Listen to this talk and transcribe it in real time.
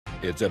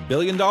It's a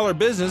billion-dollar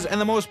business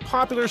and the most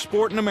popular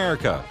sport in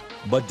America.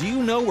 But do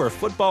you know where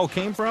football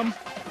came from?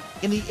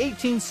 In the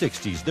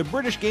 1860s, the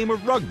British game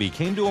of rugby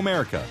came to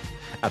America.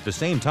 At the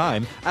same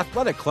time,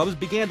 athletic clubs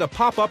began to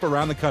pop up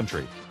around the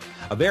country.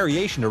 A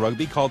variation of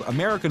rugby called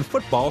American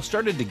football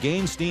started to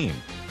gain steam.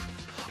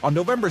 On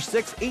November 6,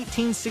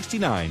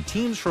 1869,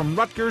 teams from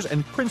Rutgers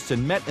and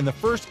Princeton met in the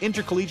first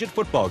intercollegiate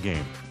football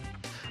game.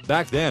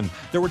 Back then,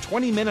 there were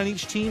 20 men on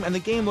each team and the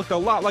game looked a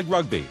lot like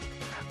rugby.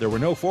 There were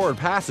no forward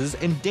passes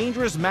and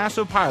dangerous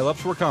massive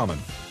pileups were common.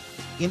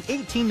 In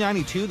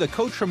 1892, the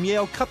coach from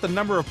Yale cut the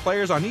number of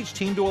players on each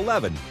team to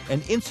 11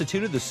 and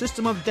instituted the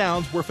system of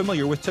downs we're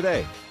familiar with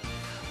today.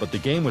 But the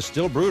game was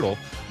still brutal.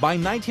 By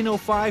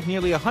 1905,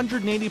 nearly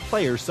 180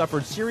 players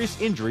suffered serious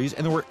injuries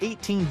and there were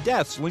 18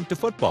 deaths linked to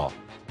football.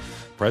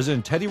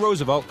 President Teddy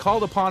Roosevelt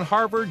called upon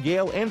Harvard,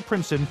 Yale, and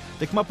Princeton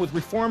to come up with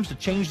reforms to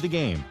change the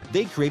game.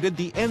 They created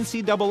the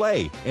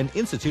NCAA and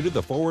instituted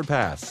the forward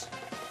pass.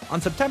 On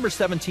September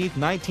 17,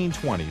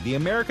 1920, the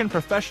American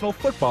Professional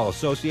Football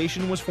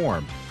Association was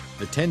formed.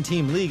 The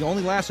 10-team league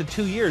only lasted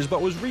 2 years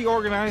but was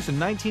reorganized in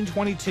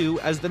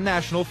 1922 as the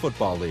National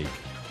Football League.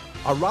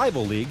 A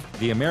rival league,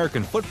 the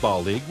American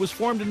Football League, was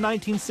formed in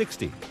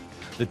 1960.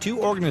 The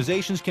two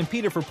organizations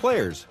competed for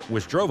players,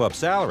 which drove up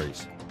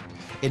salaries.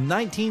 In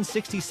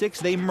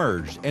 1966, they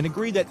merged and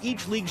agreed that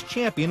each league's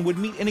champion would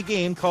meet in a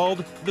game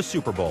called the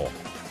Super Bowl.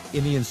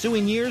 In the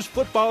ensuing years,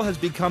 football has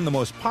become the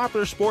most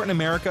popular sport in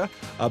America,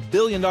 a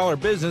billion-dollar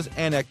business,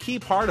 and a key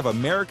part of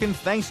American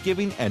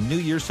Thanksgiving and New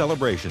Year's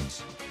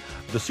celebrations.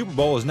 The Super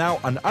Bowl is now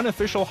an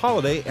unofficial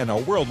holiday and a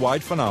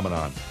worldwide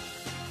phenomenon.